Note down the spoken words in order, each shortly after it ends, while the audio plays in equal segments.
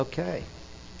Okay.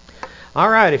 All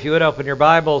right, if you would open your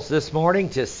Bibles this morning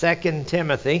to 2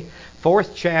 Timothy,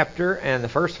 4th chapter and the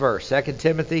first verse. 2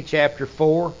 Timothy chapter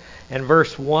 4 and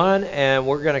verse 1, and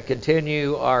we're going to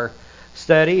continue our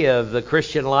study of the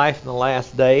Christian life in the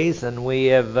last days, and we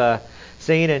have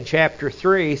seen in chapter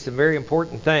 3 some very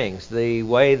important things. The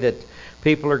way that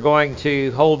people are going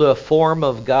to hold a form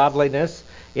of godliness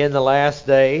in the last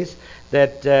days,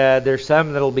 that there's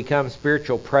some that will become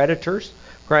spiritual predators,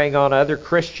 preying on other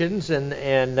Christians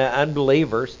and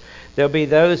unbelievers. There'll be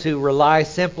those who rely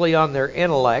simply on their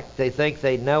intellect. They think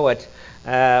they know it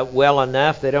well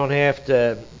enough. They don't have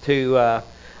to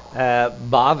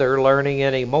bother learning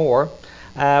anymore.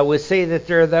 We see that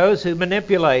there are those who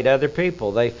manipulate other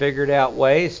people. They figured out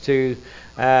ways to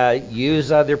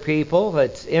use other people.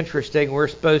 It's interesting. We're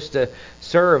supposed to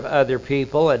serve other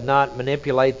people and not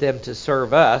manipulate them to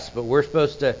serve us, but we're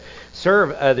supposed to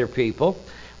serve other people.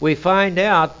 We find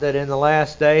out that in the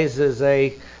last days is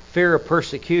a fear of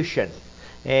persecution.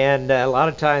 And a lot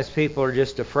of times people are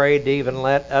just afraid to even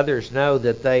let others know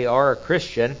that they are a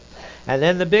Christian. And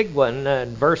then the big one,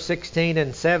 verse 16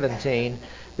 and 17,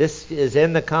 this is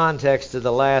in the context of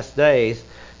the last days,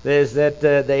 is that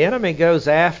the enemy goes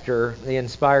after the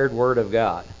inspired Word of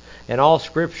God. And all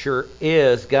Scripture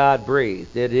is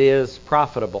God-breathed. It is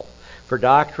profitable for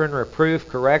doctrine, reproof,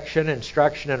 correction,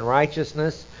 instruction in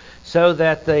righteousness, so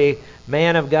that the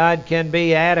man of God can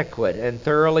be adequate and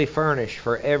thoroughly furnished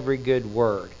for every good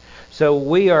word. So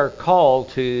we are called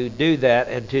to do that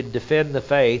and to defend the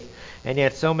faith. And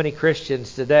yet so many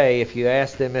Christians today, if you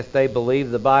ask them if they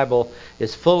believe the Bible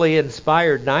is fully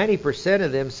inspired, 90%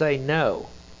 of them say no.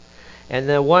 And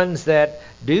the ones that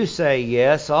do say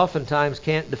yes oftentimes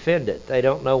can't defend it. They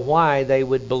don't know why they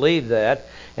would believe that.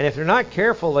 And if they're not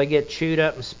careful, they get chewed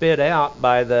up and spit out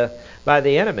by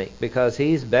the enemy, because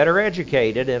he's better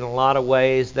educated in a lot of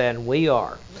ways than we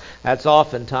are. That's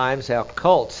oftentimes how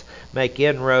cults make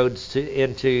inroads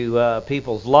into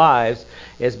people's lives,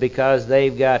 is because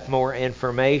they've got more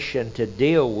information to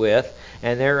deal with,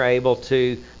 and they're able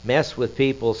to mess with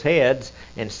people's heads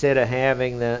instead of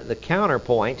having the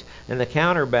counterpoint and the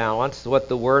counterbalance, what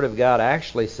the Word of God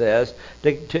actually says,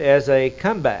 as a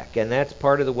comeback. And that's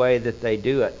part of the way that they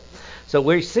do it. So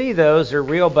we see those are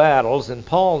real battles, and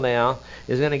Paul now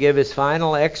is going to give his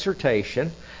final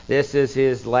exhortation. This is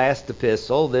his last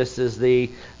epistle. This is the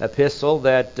epistle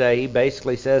that he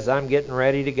basically says, I'm getting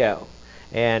ready to go.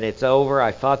 And it's over.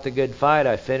 I fought the good fight.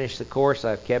 I finished the course.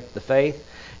 I've kept the faith.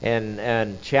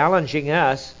 And challenging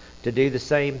us to do the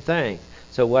same thing.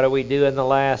 So what do we do in the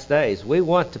last days? We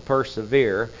want to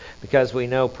persevere because we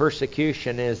know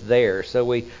persecution is there. So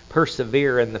we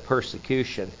persevere in the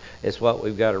persecution is what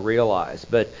we've got to realize.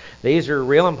 But these are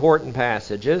real important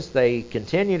passages. They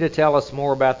continue to tell us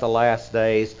more about the last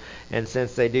days. And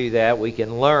since they do that, we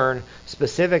can learn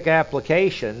specific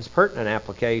applications, pertinent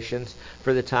applications,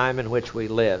 for the time in which we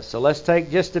live. So let's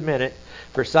take just a minute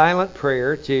for silent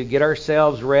prayer to get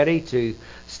ourselves ready to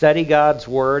study God's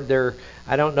Word.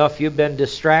 I don't know if you've been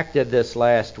distracted this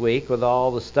last week with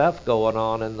all the stuff going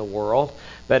on in the world,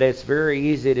 but it's very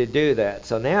easy to do that.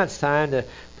 So now it's time to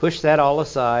push that all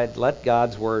aside. Let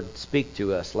God's Word speak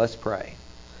to us. Let's pray.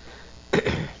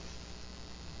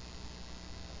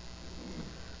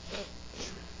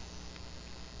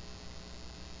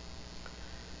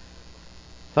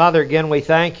 Father, again, we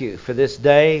thank you for this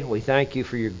day. We thank you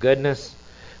for your goodness.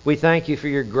 We thank you for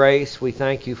your grace. We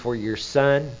thank you for your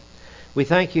Son. We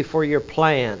thank you for your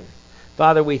plan.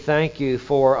 Father, we thank you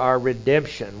for our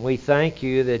redemption. We thank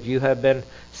you that you have been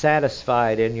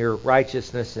satisfied in your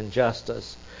righteousness and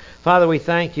justice. Father, we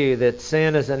thank you that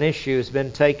sin as an issue has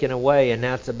been taken away, and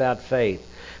now it's about faith.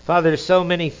 Father, there's so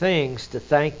many things to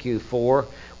thank you for.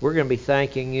 We're going to be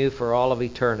thanking you for all of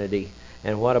eternity,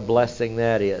 and what a blessing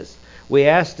that is. We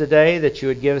ask today that you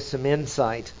would give us some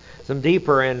insight, some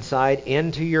deeper insight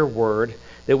into your Word,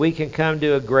 that we can come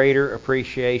to a greater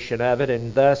appreciation of it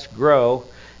and thus grow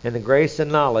in the grace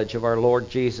and knowledge of our Lord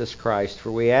Jesus Christ.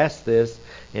 For we ask this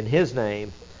in His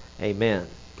name. Amen.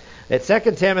 At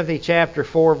 2 Timothy chapter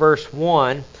 4, verse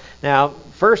 1, now,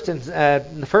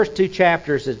 the first two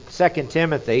chapters of 2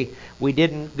 Timothy we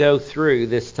didn't go through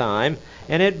this time,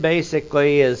 and it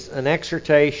basically is an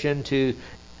exhortation to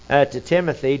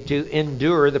Timothy to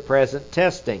endure the present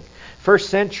testing. First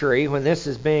century, when this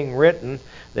is being written,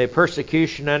 the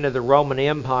persecution under the Roman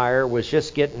Empire was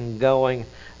just getting going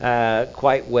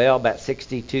quite well. About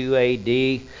 62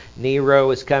 A.D., Nero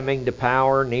was coming to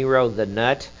power. Nero the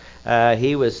Nut.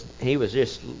 He was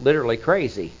just literally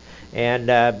crazy. And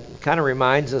kind of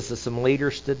reminds us of some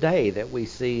leaders today that we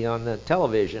see on the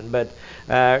television, but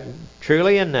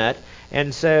truly a nut.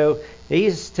 And so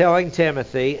he's telling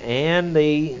Timothy and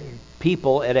the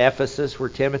people at Ephesus, where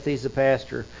Timothy's the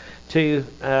pastor, to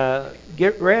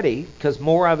get ready, because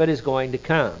more of it is going to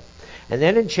come. And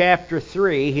then in chapter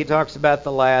 3, he talks about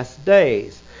the last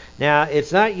days. Now,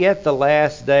 it's not yet the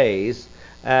last days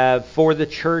for the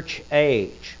church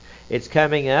age. It's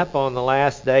coming up on the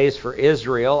last days for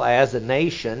Israel as a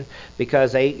nation,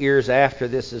 because 8 years after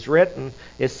this is written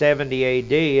is 70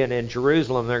 AD, and in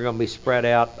Jerusalem they're going to be spread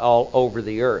out all over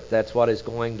the earth. That's what is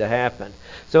going to happen.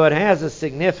 So it has a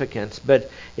significance,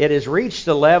 but it has reached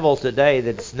a level today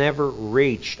that's never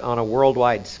reached on a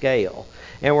worldwide scale.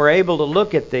 And we're able to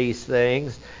look at these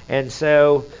things, and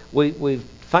so we've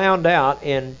found out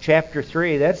in chapter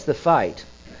 3, that's the fight.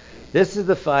 This is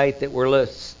the fight that we're,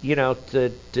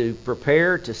 to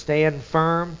prepare, to stand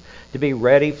firm, to be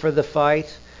ready for the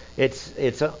fight. It's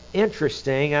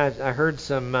interesting. I heard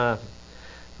some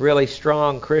really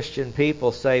strong Christian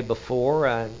people say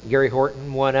before, Gary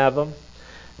Horton, one of them,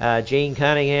 Gene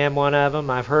Cunningham, one of them.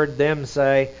 I've heard them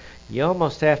say, you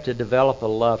almost have to develop a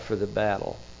love for the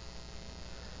battle.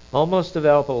 Almost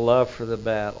develop a love for the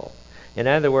battle. In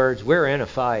other words, we're in a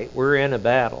fight. We're in a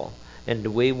battle. And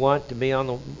do we want to be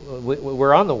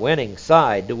we're on the winning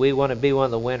side. Do we want to be one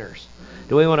of the winners?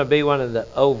 Do we want to be one of the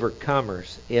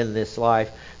overcomers in this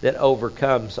life that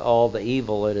overcomes all the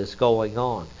evil that is going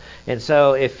on? And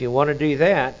so if you want to do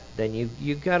that, then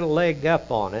you've got a leg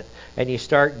up on it, and you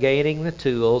start gaining the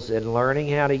tools and learning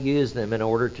how to use them in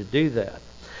order to do that.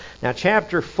 Now,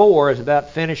 chapter 4 is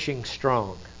about finishing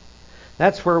strong.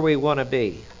 That's where we want to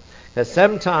be. Because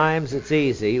sometimes it's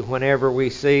easy whenever we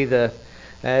see the,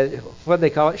 what do they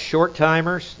call it, short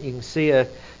timers? You can see a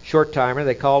short timer.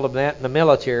 They called them that in the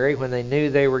military. When they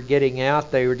knew they were getting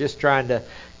out, they were just trying to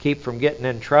keep from getting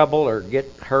in trouble or get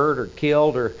hurt or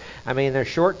killed. They're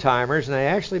short timers, and they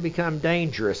actually become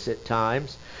dangerous at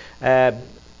times.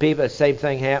 Same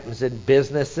thing happens in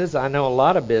businesses. I know a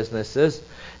lot of businesses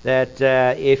that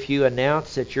if you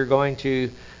announce that you're going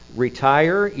to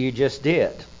retire, you just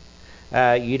did.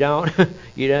 They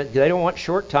don't want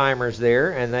short timers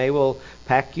there, and they will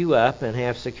pack you up and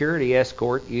have security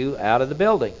escort you out of the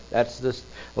building. That's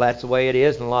the way it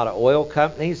is in a lot of oil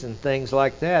companies and things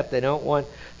like that. They don't want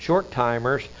short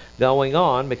timers going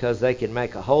on because they can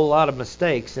make a whole lot of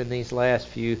mistakes in these last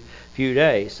few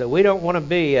days. So we don't want to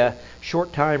be a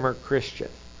short timer Christian,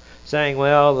 saying,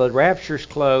 well, the rapture's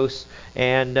close,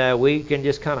 and we can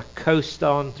just kind of coast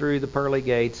on through the pearly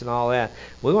gates and all that.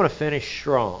 We want to finish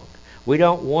strong. We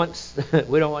don't want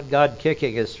God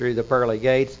kicking us through the pearly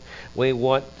gates. We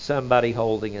want somebody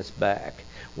holding us back.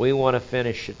 We want to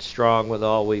finish it strong with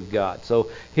all we've got. So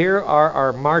here are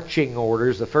our marching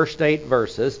orders, the first 8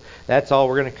 verses. That's all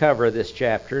we're going to cover this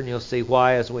chapter, and you'll see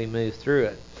why as we move through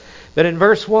it. But in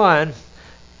verse 1,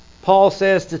 Paul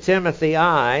says to Timothy,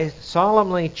 I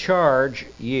solemnly charge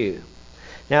you.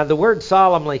 Now, the word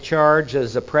solemnly charge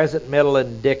is a present middle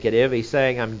indicative. He's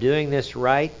saying, I'm doing this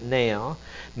right now.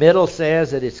 Middle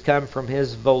says that it's come from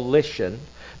his volition,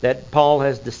 that Paul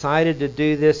has decided to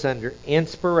do this under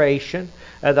inspiration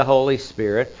of the Holy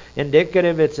Spirit.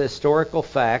 Indicative, it's a historical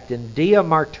fact. And dia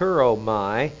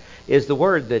martyromai is the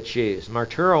word that's used.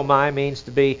 Martyromai means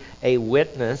to be a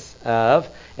witness of,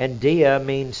 and dia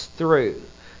means through.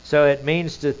 So it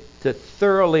means to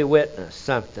thoroughly witness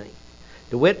something.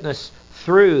 To witness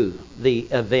through the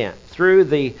event, through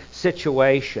the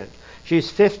situation. She's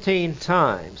 15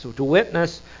 times. To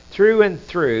witness through and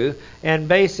through. And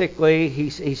basically,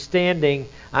 he's standing,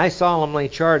 I solemnly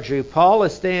charge you. Paul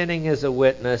is standing as a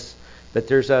witness, but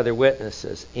there's other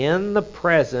witnesses. In the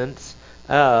presence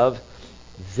of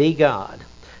the God.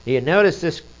 You notice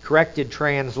this corrected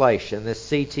translation, this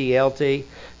CTLT,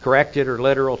 corrected or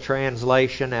literal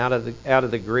translation out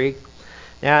of the Greek.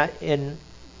 Now, in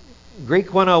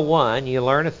Greek 101, you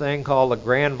learn a thing called the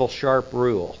Granville-Sharp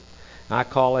rule. I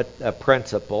call it a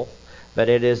principle, but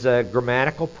it is a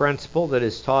grammatical principle that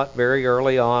is taught very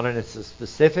early on, and it's a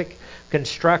specific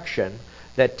construction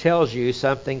that tells you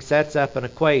something sets up an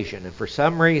equation. And for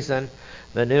some reason,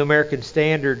 the New American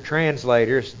Standard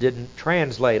translators didn't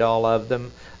translate all of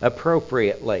them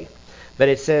appropriately. But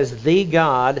it says the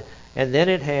God, and then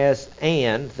it has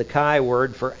and, the Chi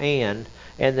word for and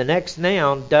the next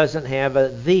noun doesn't have a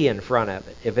the in front of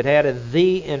it. If it had a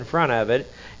the in front of it,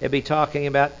 it'd be talking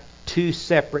about two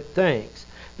separate things.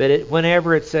 But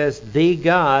whenever it says the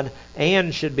God,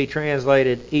 and should be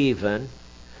translated even,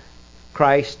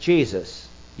 Christ Jesus,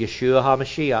 Yeshua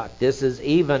HaMashiach. This is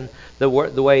even the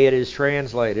way it is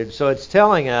translated. So it's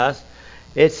telling us,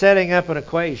 it's setting up an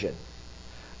equation.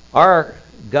 Our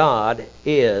God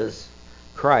is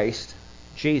Christ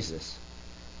Jesus,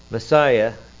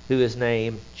 Messiah, who is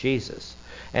named Jesus.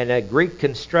 And a Greek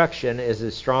construction is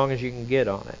as strong as you can get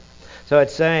on it. So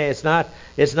it's saying it's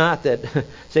not that,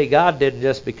 see, God didn't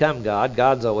just become God.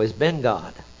 God's always been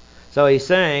God. So he's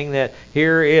saying that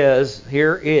here is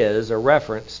a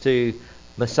reference to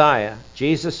Messiah,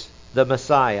 Jesus the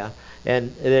Messiah,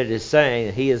 and it is saying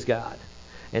that he is God.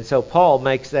 And so Paul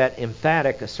makes that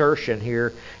emphatic assertion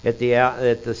here at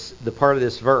the part of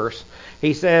this verse.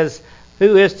 He says,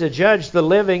 "Who is to judge the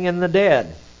living and the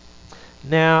dead?"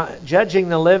 Now, judging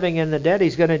the living and the dead,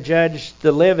 he's going to judge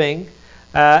the living.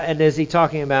 And is he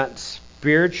talking about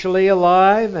spiritually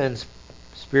alive and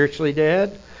spiritually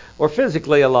dead? Or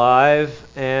physically alive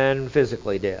and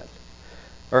physically dead?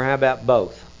 Or how about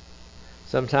both?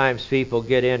 Sometimes people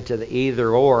get into the either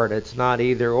or, and it's not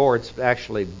either or, it's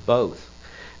actually both.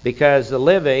 Because the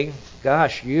living,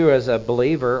 gosh, you as a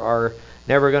believer are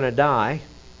never going to die,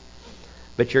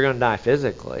 but you're going to die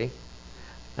physically.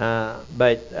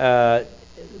 But the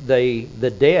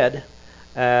dead,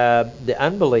 the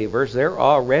unbelievers, they're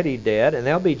already dead, and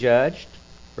they'll be judged.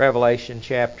 Revelation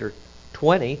chapter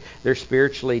 20, they're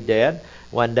spiritually dead.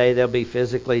 One day they'll be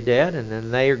physically dead, and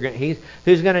then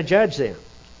who's going to judge them?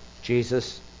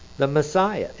 Jesus, the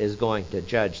Messiah, is going to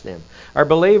judge them. Are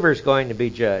believers going to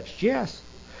be judged? Yes.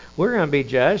 We're going to be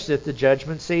judged at the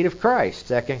judgment seat of Christ.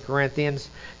 2 Corinthians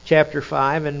chapter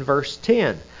 5 and verse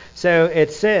 10. So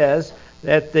it says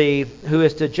that who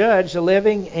is to judge the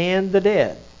living and the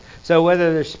dead. So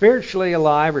whether they're spiritually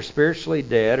alive or spiritually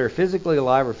dead, or physically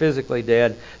alive or physically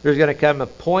dead, there's going to come a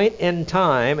point in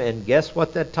time, and guess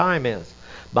what that time is?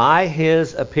 By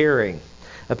his appearing.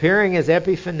 Appearing is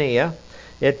epiphania.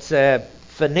 It's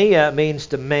phania means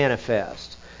to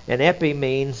manifest, and epi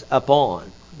means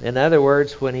upon. In other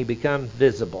words, when he becomes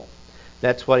visible.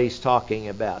 That's what he's talking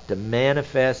about. To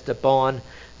manifest upon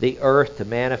the earth, to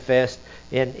manifest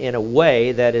in a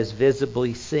way that is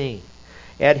visibly seen.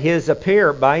 By his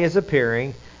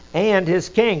appearing and his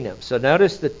kingdom. So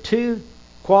notice the two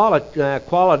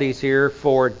qualities here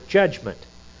for judgment.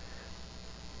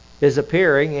 His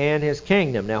appearing and his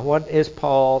kingdom. Now what is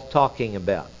Paul talking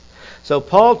about? So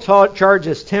Paul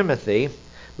charges Timothy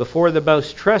before the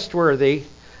most trustworthy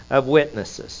of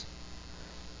witnesses,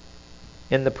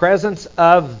 in the presence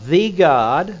of the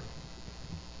God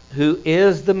who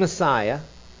is the Messiah,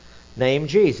 named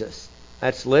Jesus.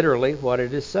 That's literally what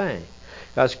it is saying.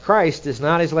 Because Christ is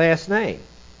not his last name.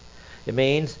 It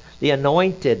means the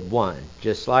anointed one,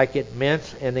 just like it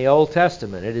meant in the Old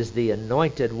Testament. It is the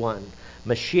anointed one.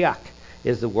 Mashiach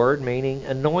is the word meaning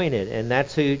anointed, and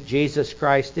that's who Jesus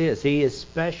Christ is. He is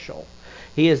special.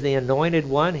 He is the anointed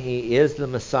one. He is the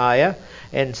Messiah.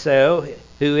 And so,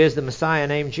 who is the Messiah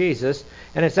named Jesus?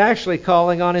 And it's actually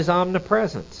calling on his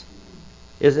omnipresence.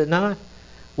 Is it not?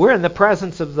 We're in the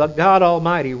presence of the God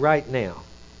Almighty right now.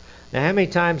 Now, how many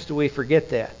times do we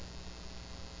forget that?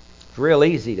 It's real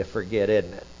easy to forget,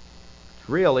 isn't it? It's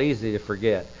real easy to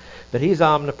forget. But he's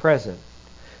omnipresent.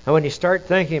 And when you start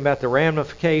thinking about the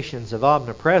ramifications of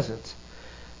omnipresence,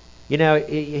 you know,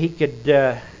 he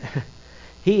could...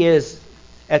 he is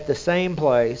at the same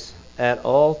place at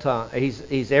all times.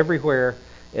 He's everywhere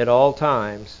at all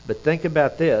times. But think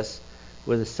about this,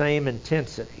 with the same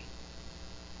intensity.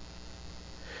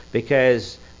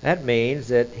 Because that means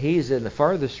that he's in the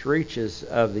farthest reaches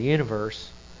of the universe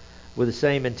with the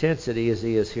same intensity as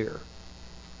he is here.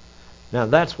 Now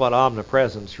that's what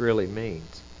omnipresence really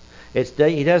means.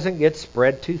 He doesn't get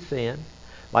spread too thin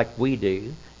like we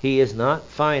do. He is not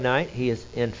finite. He is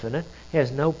infinite. He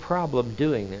has no problem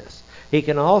doing this. He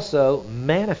can also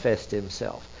manifest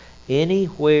himself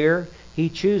anywhere he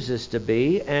chooses to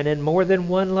be, and in more than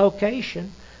one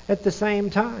location at the same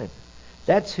time.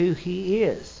 That's who he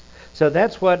is. So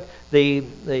that's what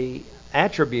the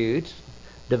attribute,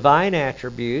 divine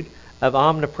attribute of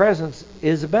omnipresence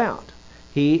is about.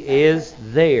 He is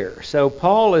there. So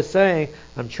Paul is saying,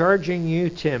 I'm charging you,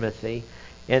 Timothy,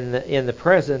 in the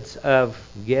presence of,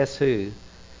 guess who?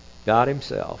 God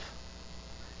himself.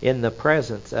 In the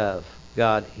presence of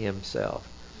God himself.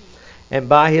 And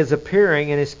by his appearing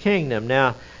in his kingdom.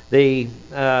 Now, the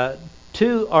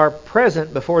two are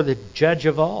present before the judge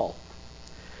of all.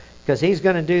 Because he's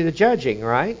going to do the judging,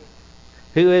 right?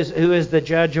 Who is the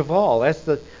judge of all? That's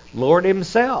the Lord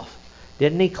himself.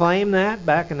 Didn't he claim that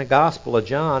back in the Gospel of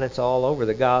John? It's all over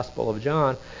the Gospel of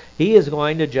John. He is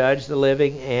going to judge the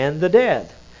living and the dead.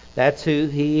 That's who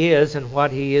he is and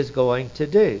what he is going to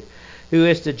do. Who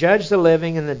is to judge the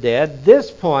living and the dead.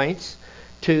 This points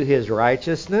to his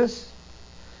righteousness,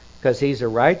 because he's a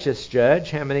righteous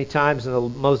judge. How many times in the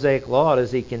Mosaic Law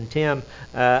does he condemn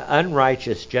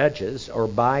unrighteous judges or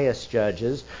biased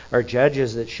judges or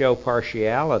judges that show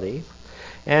partiality?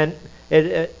 And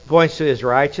it going to his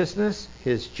righteousness,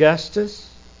 his justice,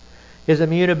 his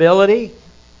immutability.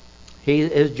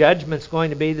 His judgment's going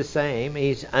to be the same.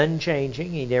 He's unchanging.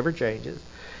 He never changes.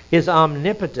 His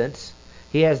omnipotence.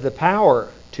 He has the power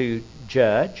to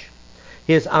judge.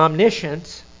 His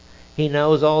omniscience. He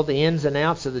knows all the ins and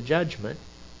outs of the judgment.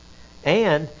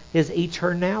 And his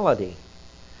eternality.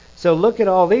 So look at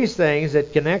all these things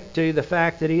that connect to the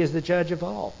fact that he is the judge of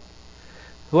all.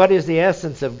 What is the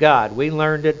essence of God? We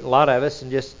learned it, a lot of us,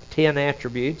 in just 10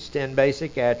 attributes, 10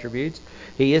 basic attributes.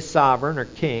 He is sovereign or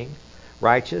king,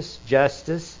 righteous,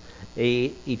 justice,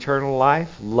 eternal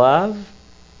life, love.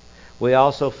 We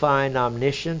also find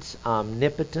omniscience,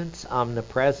 omnipotence,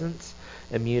 omnipresence,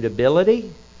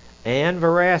 immutability, and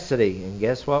veracity. And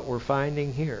guess what we're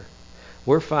finding here?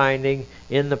 We're finding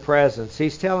in the presence.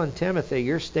 He's telling Timothy,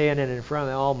 you're standing in front of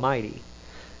the Almighty.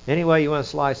 Any way you want to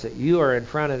slice it, you are in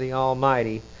front of the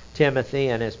Almighty, Timothy.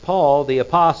 And as Paul, the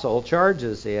apostle,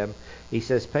 charges him, he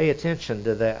says, pay attention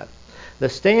to that. The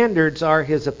standards are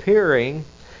his appearing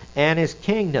and his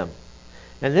kingdom.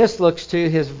 And this looks to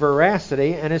his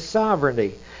veracity and his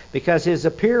sovereignty. Because his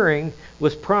appearing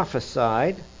was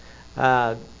prophesied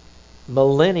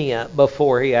millennia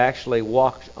before he actually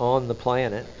walked on the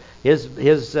planet.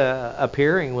 His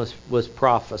appearing was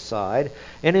prophesied.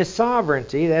 And his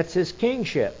sovereignty, that's his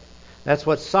kingship. That's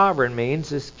what sovereign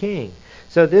means, is king.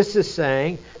 So this is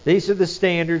saying these are the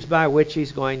standards by which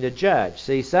he's going to judge.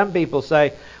 See, some people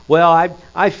say, well,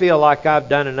 I feel like I've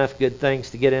done enough good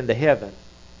things to get into heaven.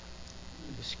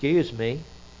 Excuse me.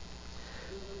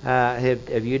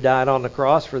 Have you died on the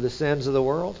cross for the sins of the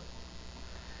world?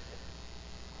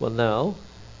 Well, no.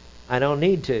 I don't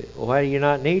need to. Well, why do you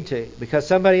not need to? Because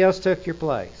somebody else took your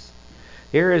place.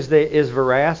 Here is his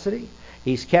veracity.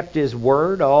 He's kept his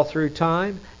word all through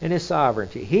time, and his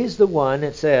sovereignty. He's the one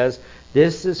that says,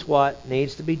 this is what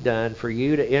needs to be done for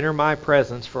you to enter my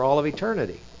presence for all of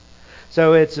eternity.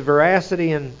 So it's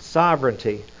veracity and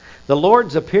sovereignty. The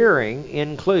Lord's appearing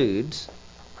includes,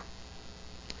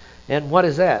 and what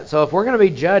is that? So if we're going to be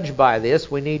judged by this,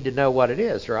 we need to know what it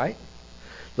is, right?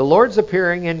 The Lord's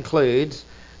appearing includes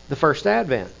the first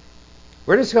advent.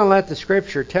 We're just going to let the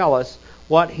Scripture tell us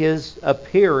what his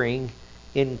appearing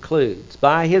includes.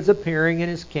 By his appearing in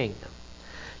his kingdom.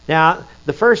 Now,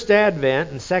 the first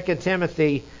advent in 2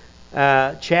 Timothy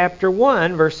chapter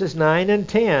 1, verses 9 and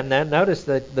 10, now notice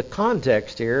that the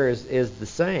context here is the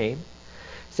same.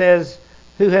 It says,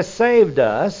 who has saved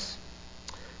us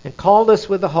and called us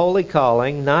with a holy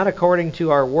calling, not according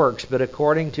to our works, but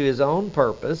according to his own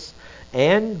purpose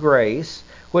and grace,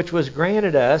 which was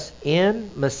granted us in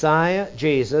Messiah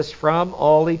Jesus from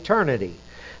all eternity,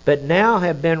 but now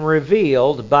have been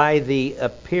revealed by the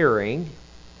appearing,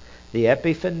 the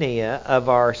epiphania of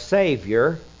our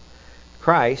Savior,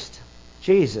 Christ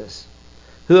Jesus,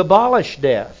 who abolished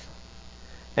death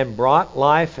and brought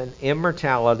life and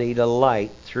immortality to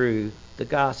light through the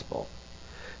gospel.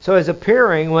 So as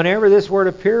appearing, whenever this word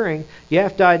appearing, you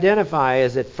have to identify,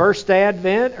 is it first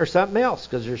advent or something else?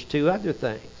 Because there's two other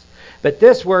things. But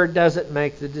this word doesn't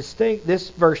make this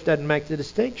verse doesn't make the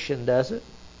distinction, does it?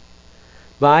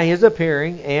 By his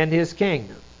appearing and his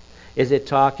kingdom. Is it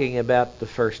talking about the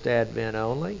first advent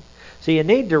only? So you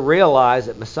need to realize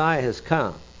that Messiah has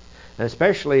come. And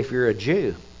especially if you're a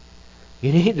Jew.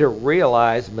 You need to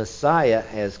realize Messiah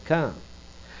has come.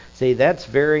 See, that's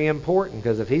very important,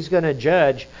 because if he's going to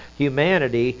judge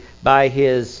humanity by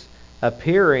his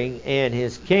appearing and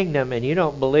his kingdom, and you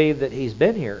don't believe that he's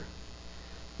been here,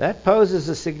 that poses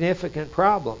a significant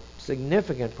problem.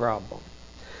 Significant problem.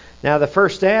 Now, the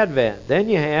first advent. Then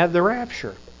you have the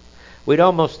rapture. We'd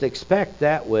almost expect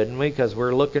that, wouldn't we? Because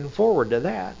we're looking forward to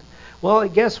that. Well,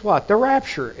 guess what? The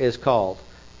rapture is called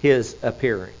his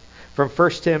appearing. From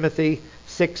 1 Timothy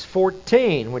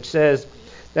 6:14, which says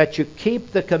that you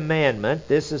keep the commandment.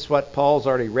 This is what Paul's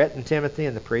already written Timothy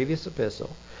in the previous epistle.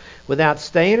 Without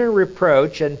stain or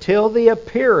reproach until the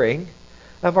appearing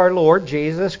of our Lord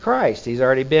Jesus Christ. He's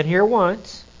already been here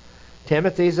once.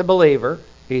 Timothy's a believer.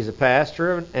 He's a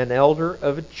pastor, an elder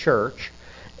of a church.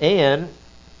 And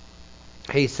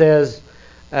he says,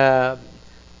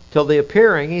 till the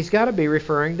appearing, he's got to be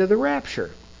referring to the rapture,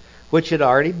 which had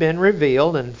already been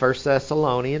revealed in 1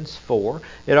 Thessalonians 4.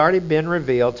 It had already been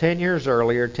revealed 10 years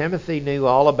earlier. Timothy knew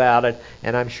all about it,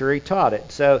 and I'm sure he taught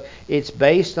it. So it's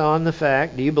based on the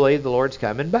fact, do you believe the Lord's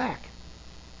coming back?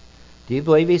 Do you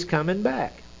believe he's coming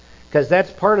back? Because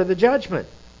that's part of the judgment.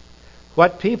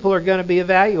 what people are going to be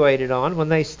evaluated on when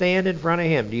they stand in front of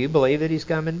Him. Do you believe that He's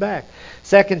coming back?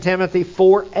 2 Timothy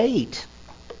 4:8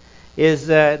 is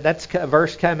that's a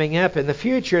verse coming up. In the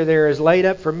future there is laid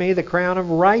up for me the crown of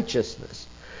righteousness,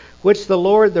 which the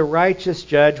Lord, the righteous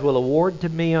judge, will award to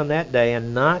me on that day,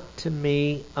 and not to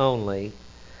me only,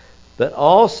 but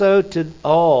also to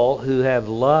all who have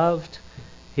loved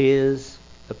His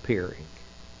appearing.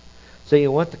 So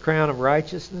you want the crown of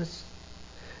righteousness?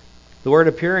 The word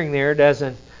appearing there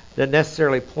doesn't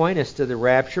necessarily point us to the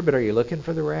rapture, but are you looking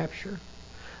for the rapture?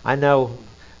 I know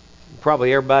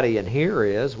probably everybody in here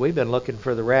is. We've been looking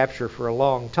for the rapture for a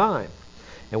long time.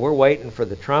 And we're waiting for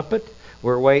the trumpet.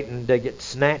 We're waiting to get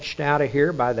snatched out of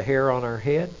here by the hair on our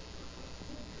head.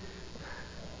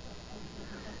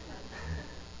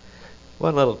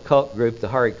 One little cult group, the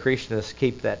Hare Krishnas,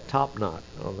 keep that top knot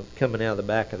coming out of the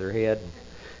back of their head.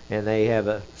 And they have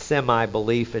a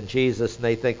semi-belief in Jesus, and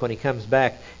they think when He comes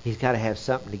back, He's got to have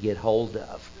something to get hold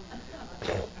of.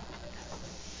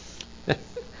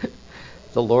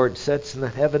 The Lord sits in the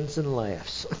heavens and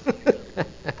laughs.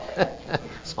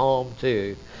 Psalm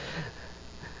 2.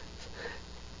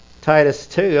 Titus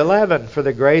 2:11, for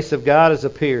the grace of God has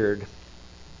appeared.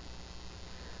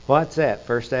 What's that?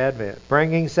 First Advent.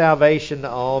 Bringing salvation to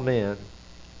all men.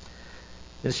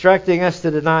 Instructing us to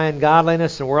deny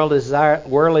ungodliness and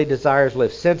worldly desires,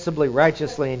 live sensibly,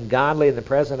 righteously, and godly in the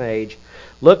present age,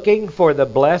 looking for the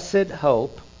blessed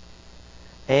hope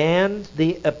and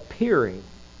the appearing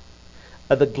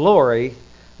of the glory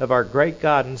of our great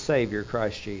God and Savior,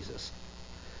 Christ Jesus.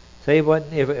 See,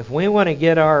 if we want to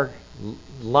get our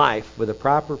life with a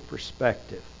proper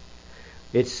perspective,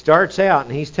 it starts out,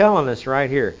 and He's telling us right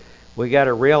here, we got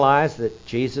to realize that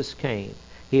Jesus came.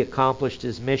 He accomplished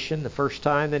His mission the first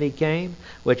time that He came,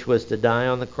 which was to die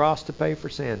on the cross to pay for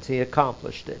sins. He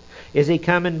accomplished it. Is He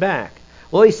coming back?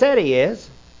 Well, He said He is,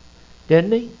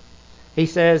 didn't He? He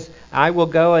says, I will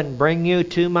go and bring you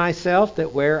to myself,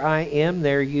 that where I am,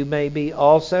 there you may be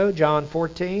also. John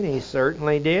 14, He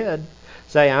certainly did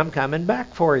say, I'm coming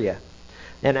back for you.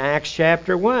 In Acts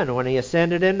chapter 1, when He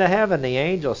ascended into heaven, the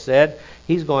angel said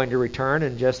He's going to return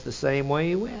in just the same way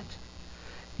He went.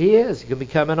 He is. He's going to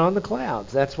be coming on the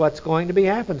clouds. That's what's going to be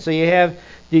happening. So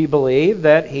do you believe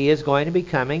that He is going to be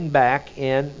coming back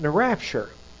in the rapture?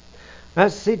 Now,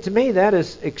 see, to me, that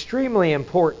is extremely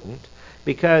important,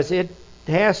 because it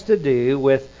has to do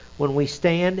with when we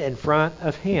stand in front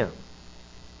of Him.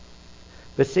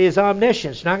 But see, His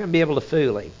omniscience, you're not going to be able to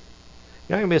fool Him.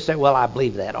 You're not going to be able to say, well, I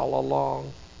believe that all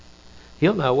along.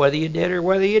 He'll know whether you did or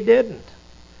whether you didn't.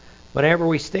 Whenever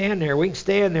we stand there, we can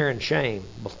stand there in shame.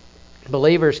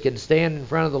 Believers can stand in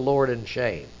front of the Lord in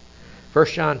shame. 1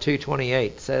 John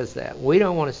 2:28 says that. We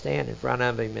don't want to stand in front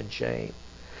of Him in shame.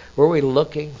 Are we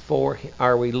looking for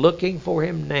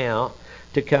Him now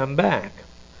to come back?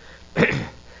 And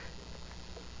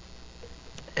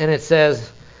it says,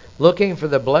 looking for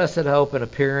the blessed hope and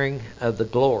appearing of the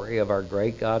glory of our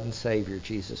great God and Savior,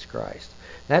 Jesus Christ.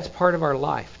 That's part of our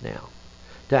life now.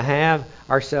 To have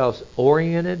ourselves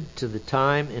oriented to the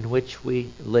time in which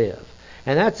we live.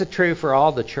 And that's true for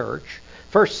all the church.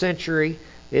 First century,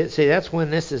 that's when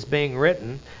this is being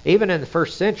written. Even in the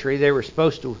first century, they were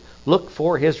supposed to look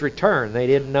for His return. They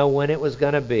didn't know when it was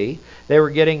going to be. They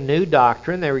were getting new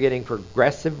doctrine. They were getting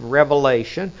progressive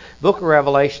revelation. The book of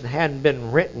Revelation hadn't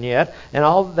been written yet. And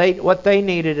what they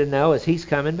needed to know is He's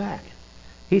coming back.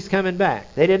 He's coming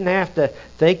back. They didn't have to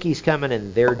think He's coming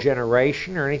in their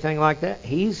generation or anything like that.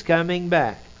 He's coming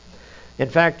back. In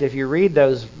fact, if you read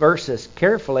those verses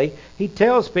carefully, He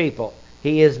tells people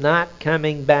He is not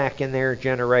coming back in their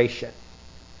generation.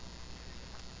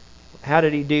 How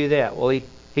did He do that? Well,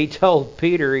 He told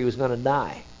Peter he was going to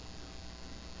die.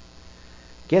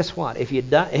 Guess what?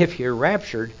 If you're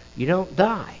raptured, you don't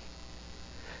die.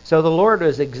 So the Lord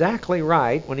was exactly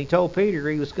right when He told Peter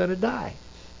he was going to die.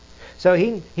 So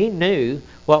he knew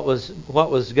what was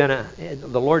going to.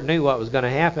 The Lord knew what was going to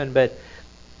happen, but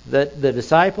the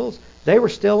disciples, they were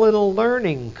still in a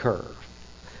learning curve.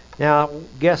 Now,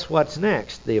 guess what's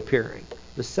next? The appearing,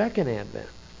 the second advent.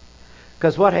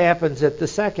 Because what happens at the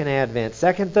second advent?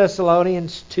 2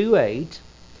 Thessalonians 2:8.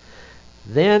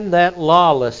 Then that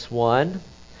lawless one,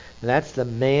 that's the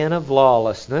man of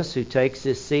lawlessness who takes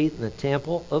his seat in the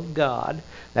temple of God.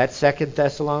 That's 2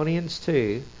 Thessalonians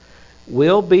 2.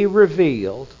 Will be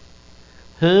revealed,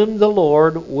 whom the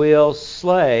Lord will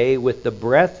slay with the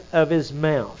breath of His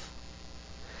mouth,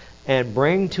 and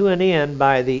bring to an end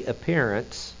by the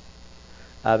appearance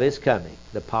of His coming,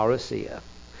 the parousia.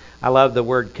 I love the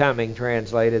word coming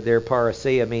translated there.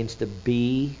 Parousia means to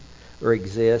be or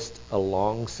exist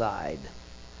alongside.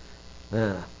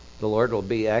 The Lord will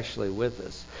be actually with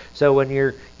us. So when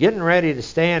you're getting ready to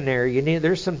stand there,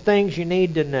 there's some things you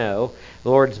need to know. The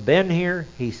Lord's been here.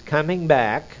 He's coming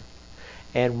back.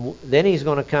 And then He's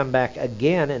going to come back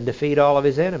again and defeat all of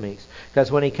His enemies.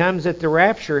 Because when He comes at the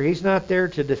rapture, He's not there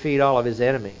to defeat all of His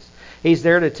enemies. He's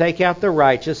there to take out the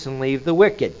righteous and leave the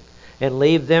wicked. And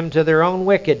leave them to their own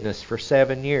wickedness for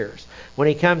 7 years. When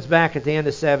He comes back at the end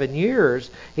of 7 years,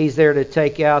 He's there to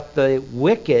take out the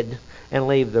wicked and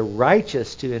leave the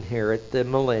righteous to inherit the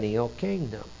millennial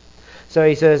kingdom. So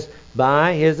He says,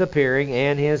 by His appearing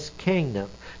and His kingdom.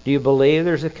 Do you believe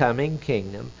there's a coming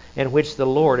kingdom in which the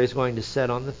Lord is going to sit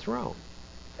on the throne?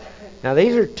 Now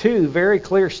these are two very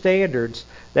clear standards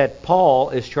that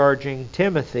Paul is charging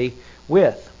Timothy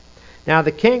with. Now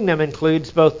the kingdom includes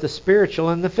both the spiritual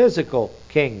and the physical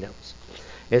kingdoms.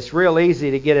 It's real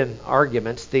easy to get in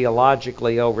arguments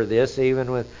theologically over this,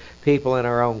 even with people in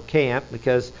our own camp,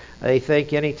 because they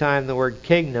think anytime the word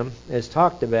kingdom is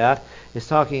talked about, it's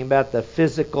talking about the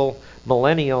physical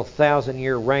millennial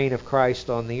 1,000-year reign of Christ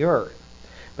on the earth.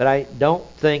 But I don't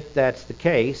think that's the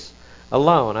case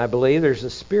alone. I believe there's a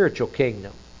spiritual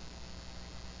kingdom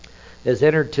that's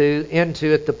entered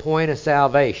into at the point of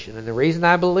salvation. And the reason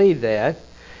I believe that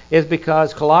is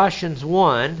because Colossians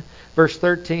 1, verse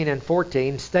 13 and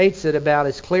 14 states it about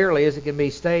as clearly as it can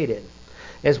be stated.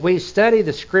 As we study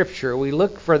the Scripture, we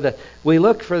look for the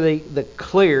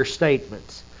clear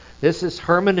statements. This is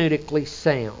hermeneutically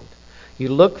sound. You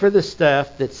look for the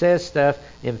stuff that says stuff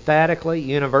emphatically,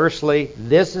 universally,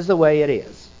 this is the way it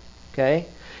is. Okay?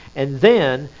 And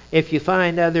then, if you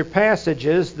find other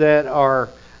passages that are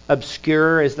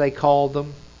obscure, as they call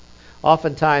them,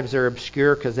 oftentimes they're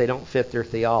obscure because they don't fit their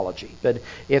theology. But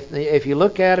if you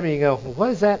look at them and you go, what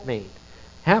does that mean?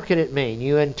 How can it mean?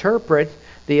 You interpret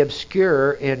the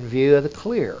obscure in view of the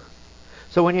clear.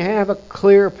 So when you have a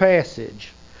clear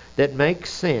passage that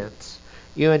makes sense,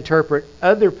 you interpret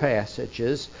other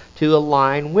passages to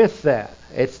align with that.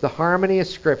 It's the harmony of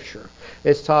Scripture.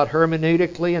 It's taught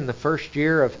hermeneutically in the first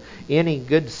year of any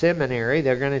good seminary.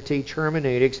 They're going to teach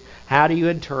hermeneutics. How do you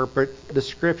interpret the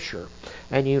Scripture?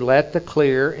 And you let the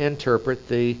clear interpret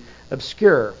the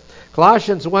obscure.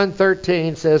 Colossians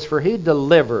 1:13 says, for He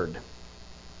delivered.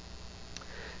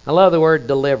 I love the word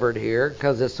delivered here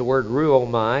because it's the word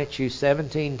ruomai. It's used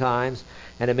 17 times,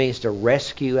 and it means to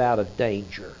rescue out of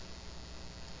danger.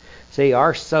 See,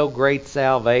 our so great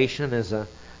salvation is a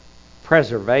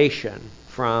preservation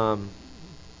from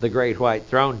the great white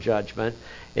throne judgment.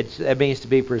 It means to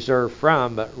be preserved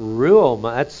from, but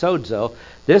ruomai, that's sozo.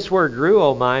 This word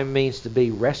ruomai means to be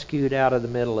rescued out of the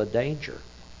middle of danger.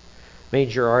 It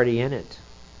means you're already in it.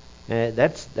 And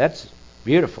that's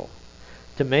beautiful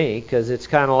to me, because it's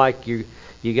kind of like you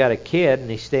got a kid and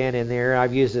he's standing there.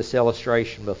 I've used this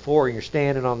illustration before. You're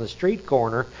standing on the street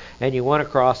corner and you want to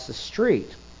cross the street.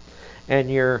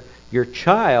 And your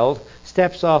child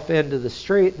steps off into the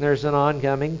street and there's an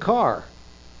oncoming car.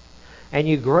 And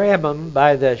you grab them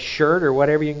by the shirt or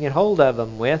whatever you can get hold of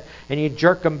them with, and you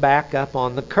jerk them back up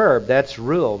on the curb. That's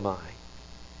ruomai.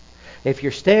 If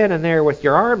you're standing there with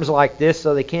your arms like this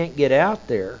so they can't get out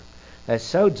there, that's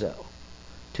sozo.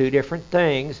 Two different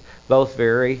things, both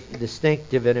very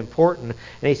distinctive and important.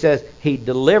 And he says, He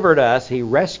delivered us, He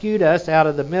rescued us out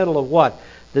of the middle of what?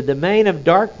 The domain of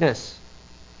darkness.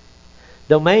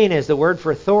 Domain is the word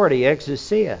for authority,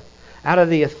 exousia. Out of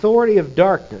the authority of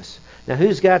darkness. Now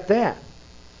who's got that?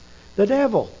 The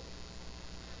devil.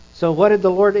 So what did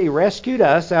the Lord do? He rescued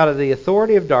us out of the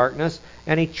authority of darkness,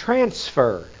 and He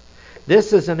transferred.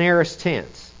 This is an aorist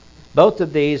tense. Both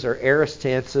of these are aorist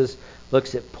tenses.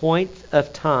 Looks at point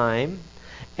of time.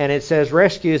 And it says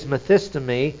rescue is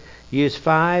methystemi, used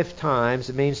 5 times.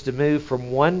 It means to move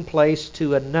from one place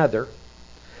to another.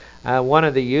 One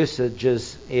of the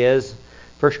usages is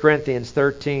 1 Corinthians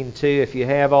 13:2, if you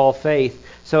have all faith,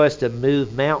 so as to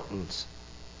move mountains.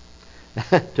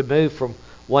 To move from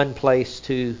one place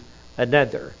to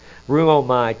another.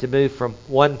 Ruomai, to move from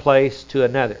one place to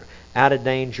another. Out of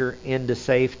danger into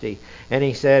safety. And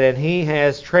he said, and He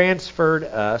has transferred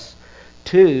us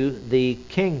to the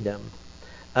kingdom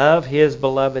of His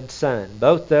beloved Son.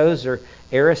 Both those are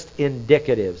aorist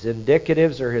indicatives.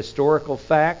 Indicatives are historical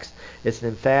facts. It's an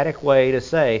emphatic way to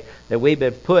say that we've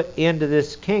been put into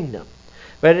this kingdom.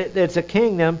 But it's a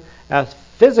kingdom, a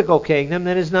physical kingdom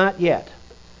that is not yet.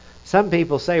 Some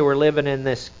people say we're living in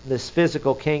this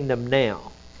physical kingdom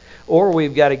now. Or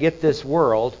we've got to get this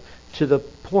world to the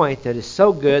point that is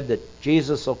so good that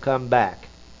Jesus will come back.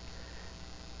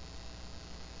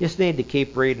 You just need to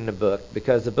keep reading the book,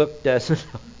 because the book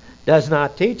does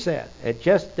not teach that. It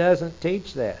just doesn't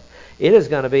teach that. It is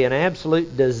going to be an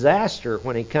absolute disaster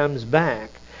when He comes back.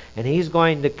 And He's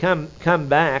going to come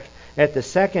back at the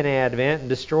second advent and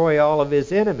destroy all of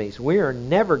His enemies. We are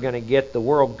never going to get the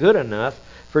world good enough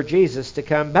for Jesus to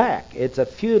come back. It's a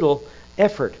futile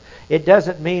effort. It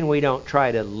doesn't mean we don't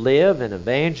try to live and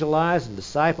evangelize and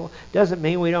disciple. It doesn't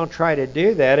mean we don't try to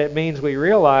do that. It means we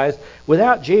realize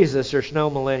without Jesus there's no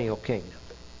millennial kingdom.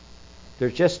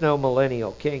 There's just no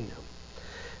millennial kingdom.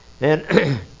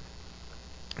 And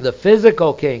the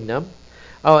physical kingdom,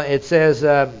 it says,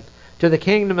 to the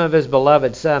kingdom of His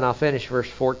beloved Son, I'll finish verse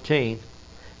 14,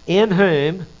 in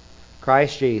whom,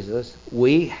 Christ Jesus,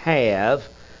 we have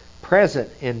present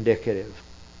indicative.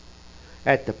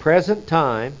 At the present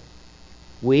time,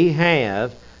 we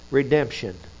have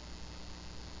redemption,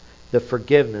 the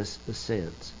forgiveness of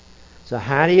sins. So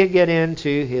how do you get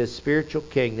into His spiritual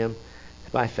kingdom?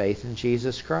 By faith in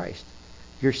Jesus Christ.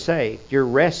 You're saved. You're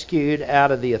rescued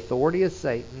out of the authority of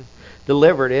Satan,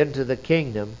 delivered into the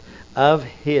kingdom of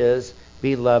His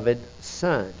beloved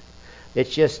Son.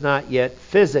 It's just not yet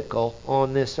physical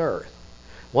on this earth.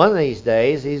 One of these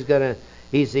days, He's either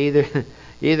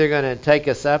going to take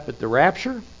us up at the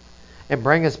rapture and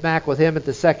bring us back with Him at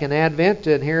the second advent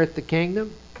to inherit the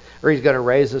kingdom, or He's going to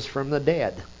raise us from the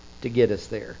dead to get us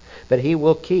there. But He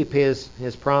will keep His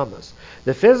promise.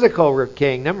 The physical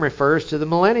kingdom refers to the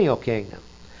millennial kingdom,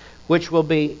 which will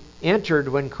be entered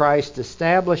when Christ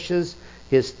establishes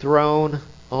His throne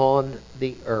on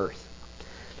the earth.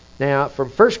 Now, from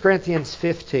 1 Corinthians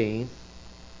 15,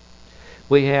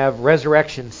 we have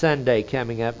Resurrection Sunday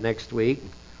coming up next week.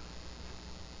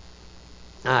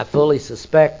 I fully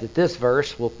suspect that this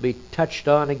verse will be touched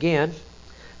on again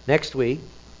next week.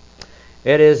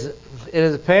 It is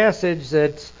a passage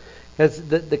that's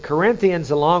the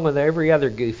Corinthians, along with every other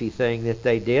goofy thing that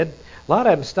they did, a lot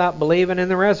of them stopped believing in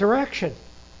the resurrection.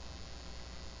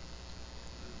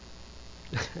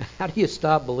 How do you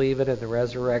stop believing in the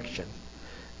resurrection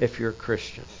if you're a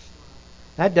Christian?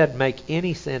 That doesn't make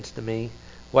any sense to me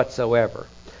whatsoever.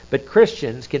 But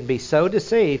Christians can be so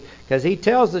deceived because he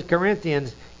tells the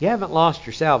Corinthians, you haven't lost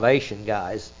your salvation,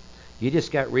 guys. You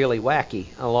just got really wacky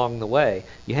along the way.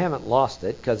 You haven't lost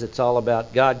it because it's all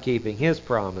about God keeping His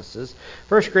promises.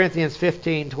 1 Corinthians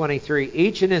 15:23,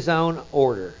 each in his own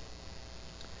order.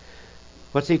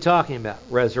 What's he talking about?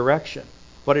 Resurrection.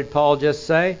 What did Paul just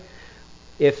say?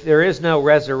 If there is no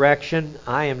resurrection,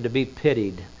 I am to be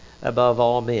pitied above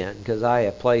all men because I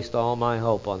have placed all my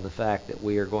hope on the fact that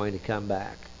we are going to come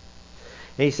back.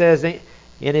 And he says, in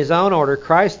his own order,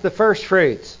 Christ the first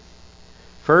fruits.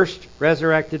 First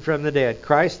resurrected from the dead.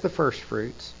 Christ the first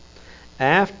fruits.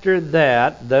 After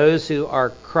that, those who are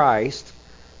Christ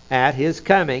at His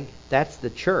coming. That's the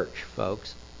church,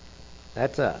 folks.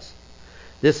 That's us.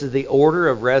 This is the order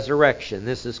of resurrection.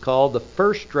 This is called the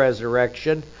first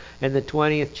resurrection in the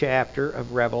 20th chapter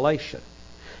of Revelation.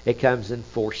 It comes in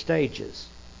 4 stages.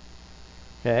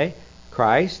 Okay?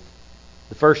 Christ,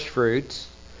 the first fruits,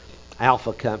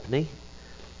 Alpha Company.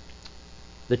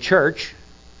 The church,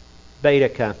 Beta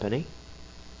Company.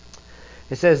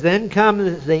 It says, then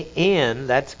comes the end,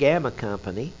 that's Gamma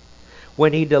Company,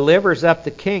 when He delivers up the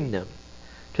kingdom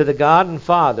to the God and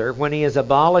Father, when He has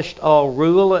abolished all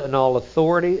rule and all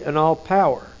authority and all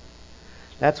power.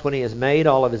 That's when He has made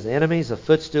all of His enemies a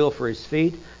footstool for His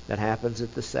feet. That happens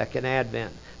at the second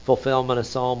advent. Fulfillment of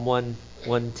Psalm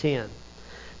 110.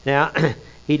 Now,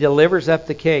 He delivers up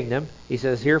the kingdom. He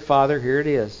says, here, Father, here it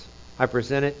is. I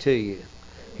present it to you.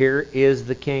 Here is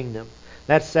the kingdom.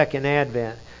 That's second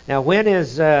advent. Now,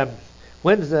 when's the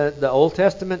Old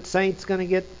Testament saints going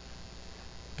to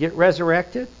get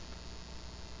resurrected?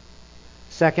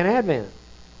 Second advent.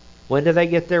 When do they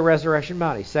get their resurrection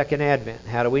body? Second advent.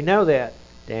 How do we know that?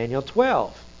 Daniel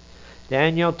 12.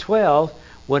 Daniel 12,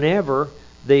 whenever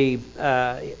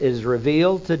is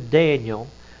revealed to Daniel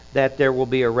that there will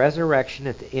be a resurrection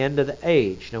at the end of the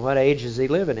age. Now, what age is he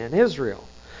living in? Israel.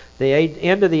 The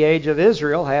end of the age of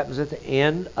Israel happens at the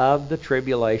end of the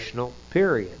tribulational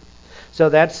period. So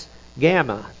that's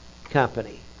Gamma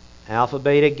Company. Alpha,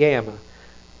 Beta, Gamma.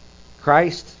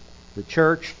 Christ, the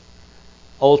church.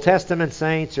 Old Testament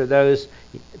saints are those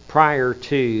prior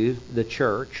to the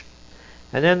church.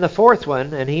 And then the fourth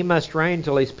one, and He must reign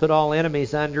till He's put all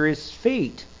enemies under His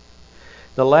feet.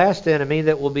 The last enemy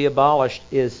that will be abolished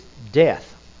is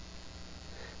death.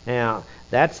 Now,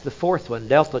 that's the fourth one,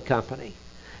 Delta Company.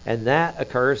 And that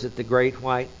occurs at the great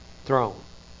white throne.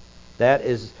 That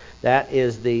is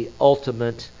the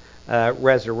ultimate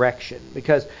resurrection.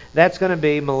 Because that's going to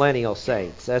be millennial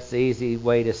saints. That's the easy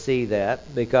way to see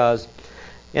that. Because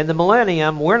in the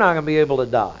millennium, we're not going to be able to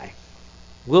die.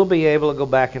 We'll be able to go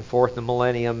back and forth in the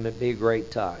millennium. It'd be a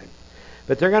great time.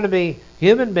 But they're going to be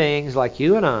human beings like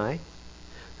you and I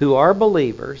who are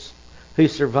believers, who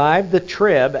survived the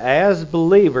trib as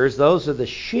believers. Those are the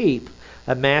sheep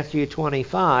of Matthew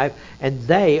 25, and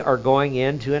they are going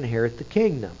in to inherit the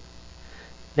kingdom.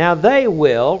 Now they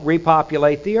will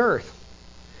repopulate the earth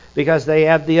because they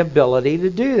have the ability to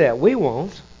do that. We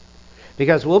won't,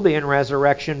 because we'll be in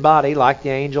resurrection body like the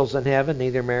angels in heaven,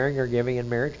 neither marrying or giving in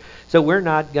marriage. So we're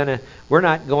not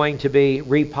going to be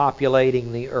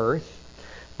repopulating the earth.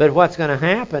 But what's going to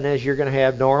happen is you're going to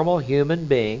have normal human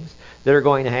beings that are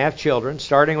going to have children,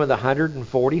 starting with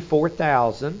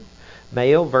 144,000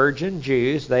 male virgin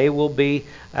Jews. They will be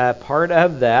part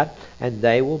of that, and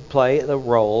they will play the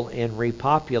role in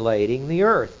repopulating the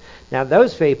earth. Now,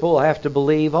 those people will have to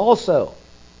believe also,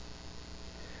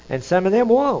 and some of them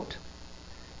won't.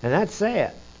 And that's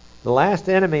sad. The last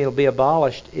enemy that will be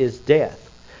abolished is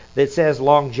death. It says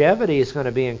longevity is going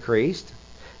to be increased.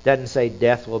 Doesn't say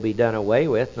death will be done away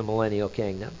with in the millennial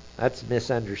kingdom. That's a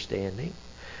misunderstanding.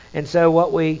 And so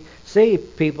what we see,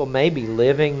 people may be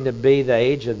living to be the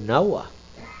age of Noah.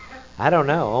 I don't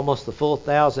know, almost the full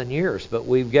 1,000 years. But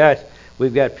we've got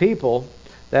people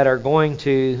that are going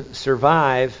to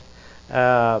survive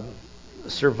that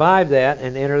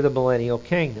and enter the millennial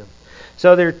kingdom.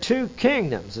 So there are two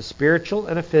kingdoms, a spiritual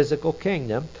and a physical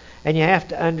kingdom. And you have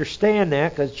to understand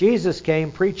that because Jesus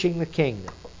came preaching the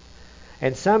kingdom.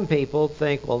 And some people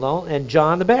think, well, no, and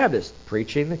John the Baptist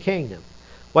preaching the kingdom.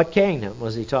 What kingdom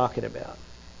was he talking about?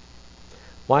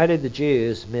 Why did the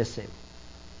Jews miss him?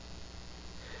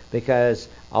 Because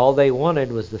all they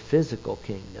wanted was the physical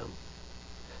kingdom.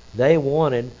 They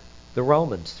wanted the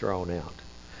Romans thrown out.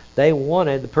 They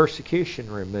wanted the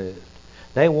persecution removed.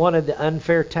 They wanted the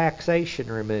unfair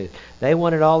taxation removed. They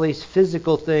wanted all these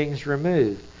physical things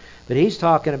removed. But he's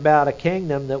talking about a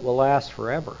kingdom that will last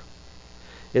forever.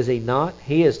 Is he not?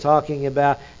 He is talking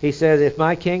about, he says, if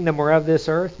my kingdom were of this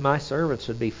earth, my servants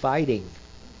would be fighting,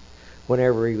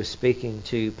 whenever he was speaking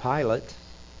to Pilate.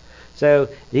 So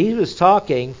he was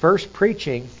talking, first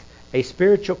preaching a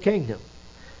spiritual kingdom.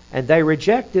 And they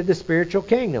rejected the spiritual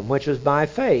kingdom, which was by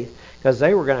faith, because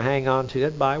they were going to hang on to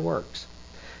it by works.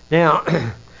 Now,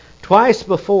 twice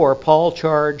before, Paul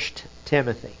charged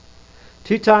Timothy.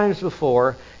 2 times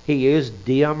before, he used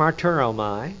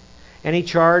diamarturomai, and he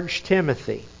charged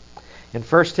Timothy. In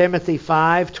 1 Timothy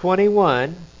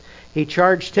 5:21, he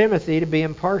charged Timothy to be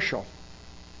impartial.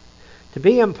 To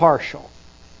be impartial.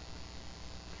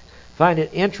 I find it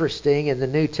interesting in the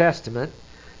New Testament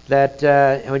that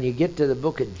when you get to the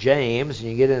book of James,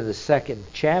 and you get into the 2nd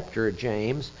chapter of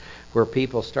James, where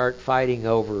people start fighting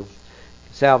over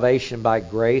salvation by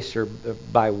grace or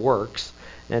by works,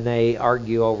 and they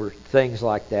argue over things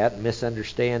like that and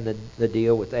misunderstand the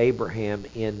deal with Abraham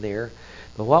in there.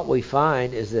 But what we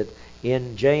find is that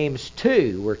in James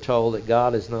 2, we're told that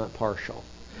God is not partial.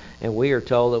 And we are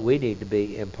told that we need to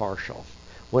be impartial.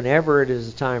 Whenever it is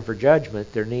a time for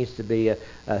judgment, there needs to be a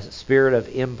spirit of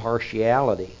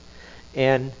impartiality.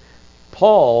 And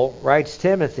Paul writes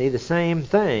Timothy the same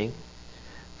thing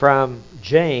from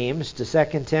James to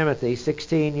 2 Timothy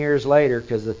 16 years later,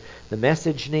 because the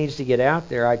message needs to get out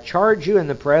there. I charge you in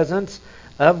the presence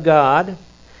of God,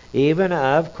 even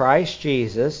of Christ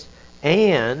Jesus,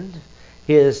 and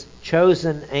his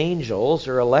chosen angels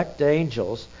or elect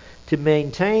angels, to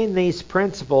maintain these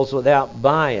principles without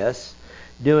bias,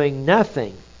 doing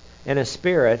nothing in a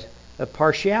spirit of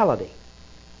partiality.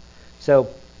 So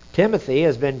Timothy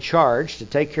has been charged to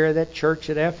take care of that church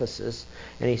at Ephesus.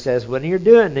 And he says, when you're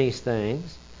doing these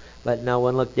things, let no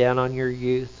one look down on your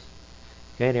youth.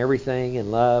 Okay, and everything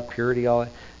in love, purity, all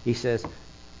that. He says,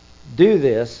 do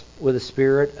this with a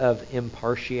spirit of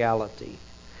impartiality.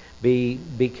 Be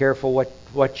careful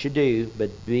what you do,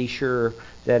 but be sure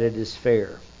that it is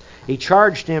fair. He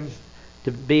charged him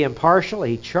to be impartial.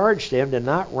 He charged him to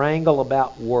not wrangle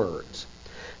about words.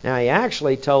 Now, he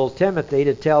actually told Timothy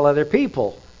to tell other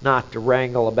people not to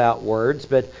wrangle about words,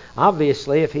 but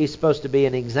obviously if he's supposed to be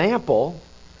an example,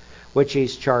 which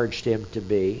he's charged him to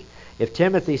be, if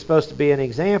Timothy's supposed to be an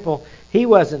example, he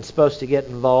wasn't supposed to get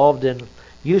involved in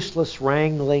useless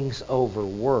wranglings over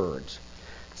words.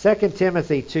 2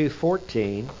 Timothy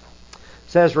 2:14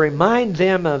 says, remind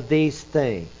them of these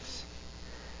things,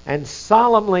 and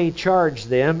solemnly charge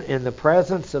them in the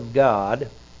presence of God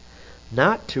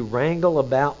not to wrangle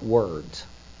about words,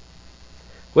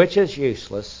 which is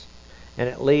useless, and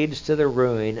it leads to the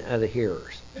ruin of the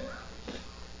hearers.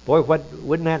 Boy,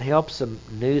 wouldn't that help some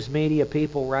news media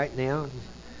people right now?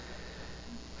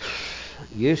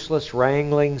 Useless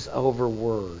wranglings over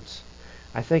words.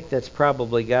 I think that's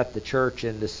probably got the church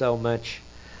into so many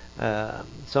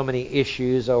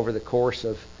issues over the course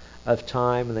of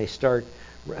time, and they start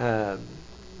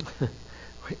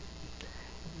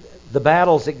the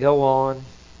battles that go on,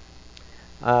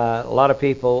 a lot of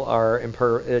people are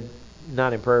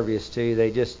not impervious to.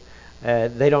 They just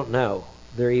they don't know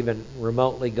they're even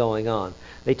remotely going on.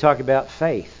 They talk about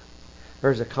faith.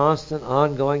 There's a constant,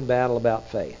 ongoing battle about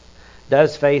faith.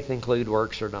 Does faith include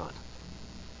works or not?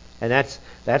 And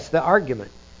that's the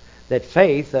argument. That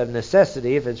faith, of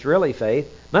necessity, if it's really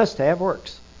faith, must have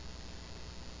works.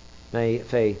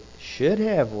 Faith should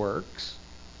have works.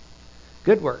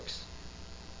 Good works.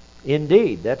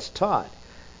 Indeed, that's taught.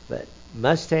 But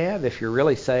must have, if you're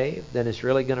really saved, then it's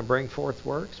really going to bring forth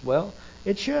works? Well,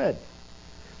 it should.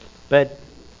 But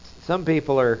some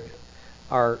people are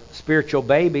spiritual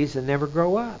babies and never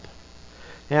grow up.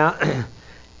 Now,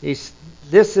 this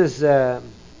is the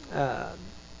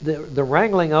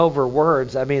wrangling over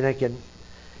words. I mean,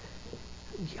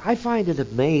 I find it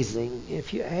amazing.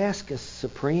 If you ask a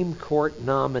Supreme Court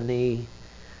nominee,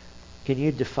 can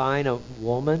you define a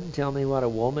woman? Tell me what a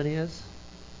woman is.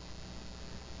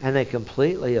 And they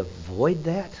completely avoid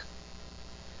that.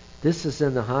 This is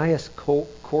in the highest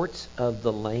courts of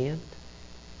the land.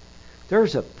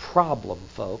 There's a problem,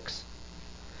 folks.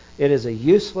 It is a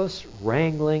useless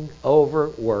wrangling over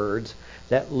words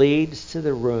that leads to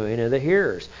the ruin of the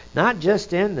hearers. Not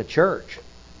just in the church,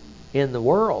 in the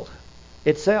world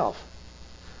itself.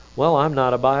 Well, I'm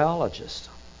not a biologist,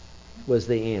 was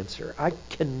the answer. I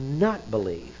cannot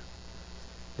believe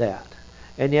that.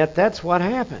 And yet that's what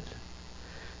happened.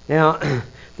 Now,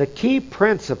 the key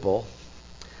principle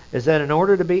is that in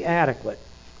order to be adequate,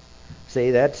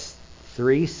 see, that's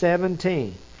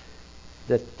 3:17,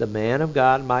 that the man of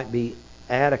God might be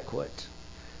adequate,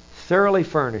 thoroughly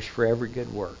furnished for every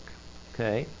good work.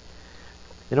 Okay?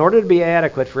 In order to be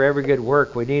adequate for every good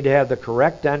work, we need to have the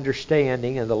correct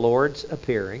understanding of the Lord's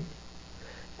appearing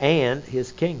and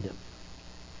His kingdom,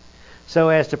 so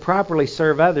as to properly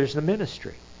serve others in the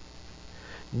ministry,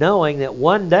 knowing that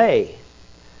one day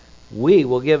we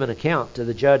will give an account to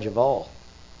the judge of all.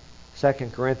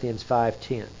 2 Corinthians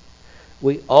 5:10.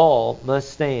 We all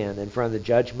must stand in front of the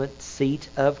judgment seat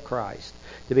of Christ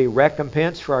to be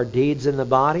recompensed for our deeds in the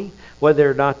body, whether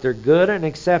or not they're good and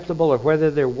acceptable or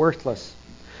whether they're worthless.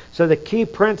 So the key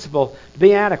principle, to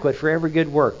be adequate for every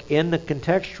good work, in the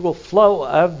contextual flow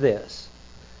of this,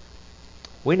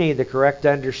 we need the correct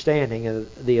understanding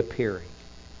of the appearing.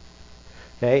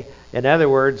 Okay? In other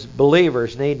words,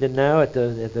 believers need to know at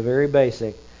the very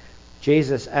basic,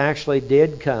 Jesus actually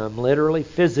did come, literally,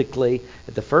 physically,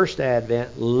 at the first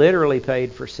advent, literally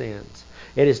paid for sins.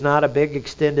 It is not a big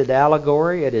extended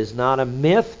allegory. It is not a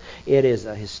myth. It is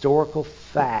a historical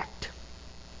fact.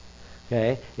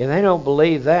 Okay? If they don't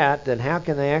believe that, then how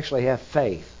can they actually have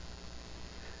faith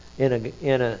in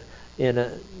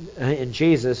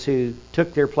Jesus, who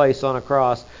took their place on a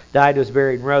cross, died, was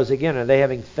buried, and rose again? Are they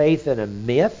having faith in a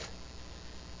myth?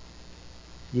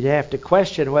 You'd have to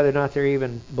question whether or not they're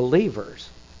even believers.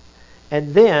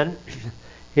 And then,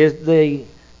 the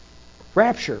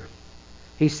rapture.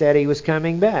 He said He was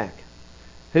coming back.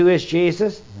 Who is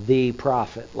Jesus? The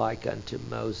prophet like unto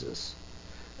Moses.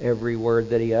 Every word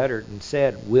that He uttered and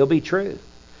said will be true.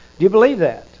 Do you believe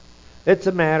that? It's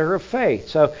a matter of faith.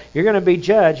 So you're going to be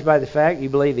judged by the fact you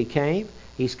believe He came,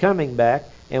 He's coming back,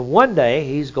 and one day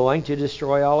He's going to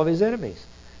destroy all of His enemies.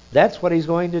 That's what He's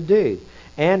going to do.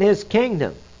 And His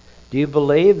kingdom. Do you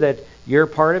believe that you're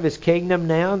part of His kingdom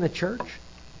now in the church?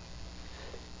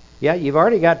 Yeah, you've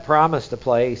already got promised a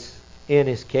place in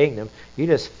His kingdom. You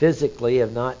just physically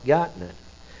have not gotten it.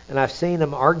 And I've seen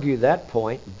them argue that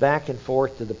point back and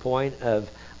forth to the point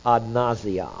of ad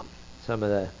nauseam. Some of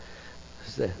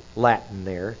the Latin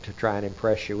there to try and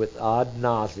impress you with ad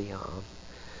nauseam.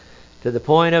 To the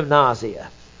point of nausea.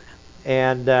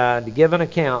 And to give an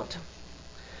account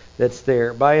that's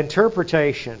there. By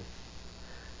interpretation,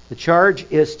 the charge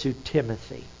is to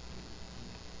Timothy.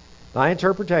 By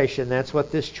interpretation, that's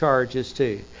what this charge is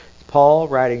to. It's Paul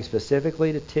writing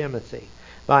specifically to Timothy.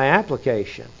 By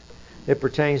application, it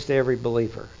pertains to every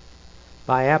believer.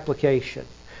 By application.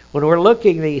 When we're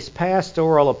looking at these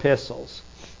pastoral epistles,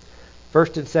 1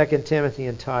 and 2 Timothy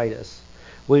and Titus,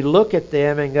 we look at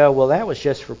them and go, well, that was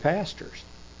just for pastors.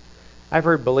 I've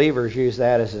heard believers use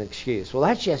that as an excuse. Well,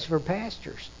 that's just for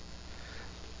pastors.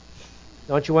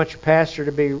 Don't you want your pastor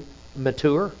to be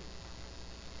mature?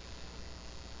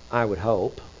 I would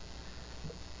hope.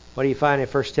 What do you find in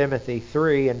 1 Timothy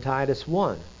 3 and Titus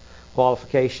 1?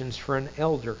 Qualifications for an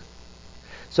elder.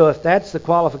 So if that's the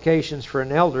qualifications for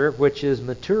an elder, which is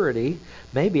maturity,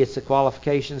 maybe it's the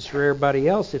qualifications for everybody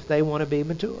else if they want to be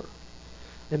mature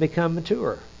and become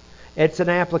mature. It's an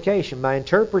application. By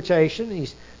interpretation,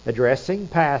 he's addressing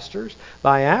pastors.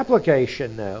 By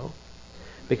application, though,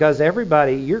 Because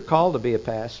everybody, you're called to be a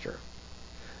pastor.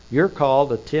 You're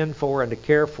called to tend for and to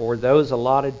care for those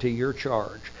allotted to your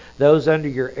charge, those under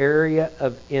your area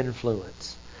of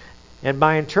influence. And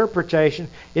by interpretation,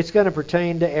 it's going to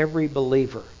pertain to every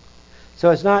believer. So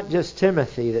it's not just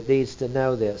Timothy that needs to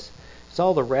know this. It's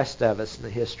all the rest of us in the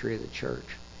history of the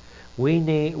church. We're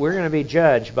going to be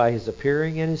judged by His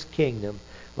appearing in His kingdom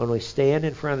when we stand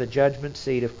in front of the judgment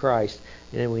seat of Christ.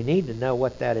 And we need to know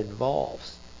what that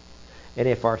involves. And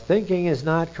if our thinking is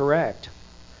not correct,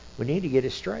 we need to get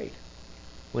it straight.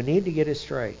 We need to get it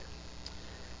straight.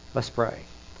 Let's pray.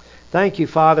 Thank you,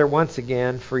 Father, once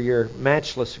again for your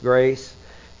matchless grace.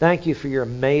 Thank you for your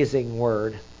amazing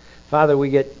word. Father,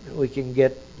 we can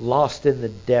get lost in the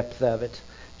depth of it,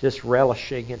 just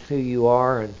relishing in who you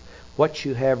are and what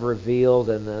you have revealed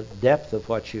and the depth of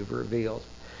what you've revealed.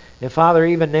 And Father,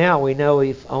 even now we know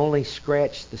we've only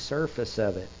scratched the surface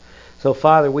of it. So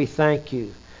Father, we thank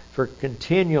you for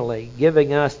continually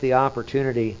giving us the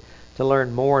opportunity to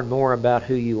learn more and more about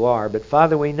who you are. But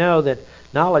Father, we know that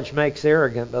knowledge makes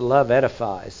arrogant, but love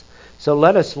edifies. So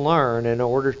let us learn in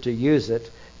order to use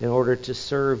it, in order to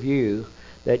serve you,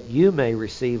 that you may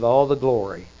receive all the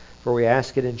glory. For we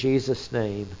ask it in Jesus'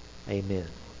 name. Amen.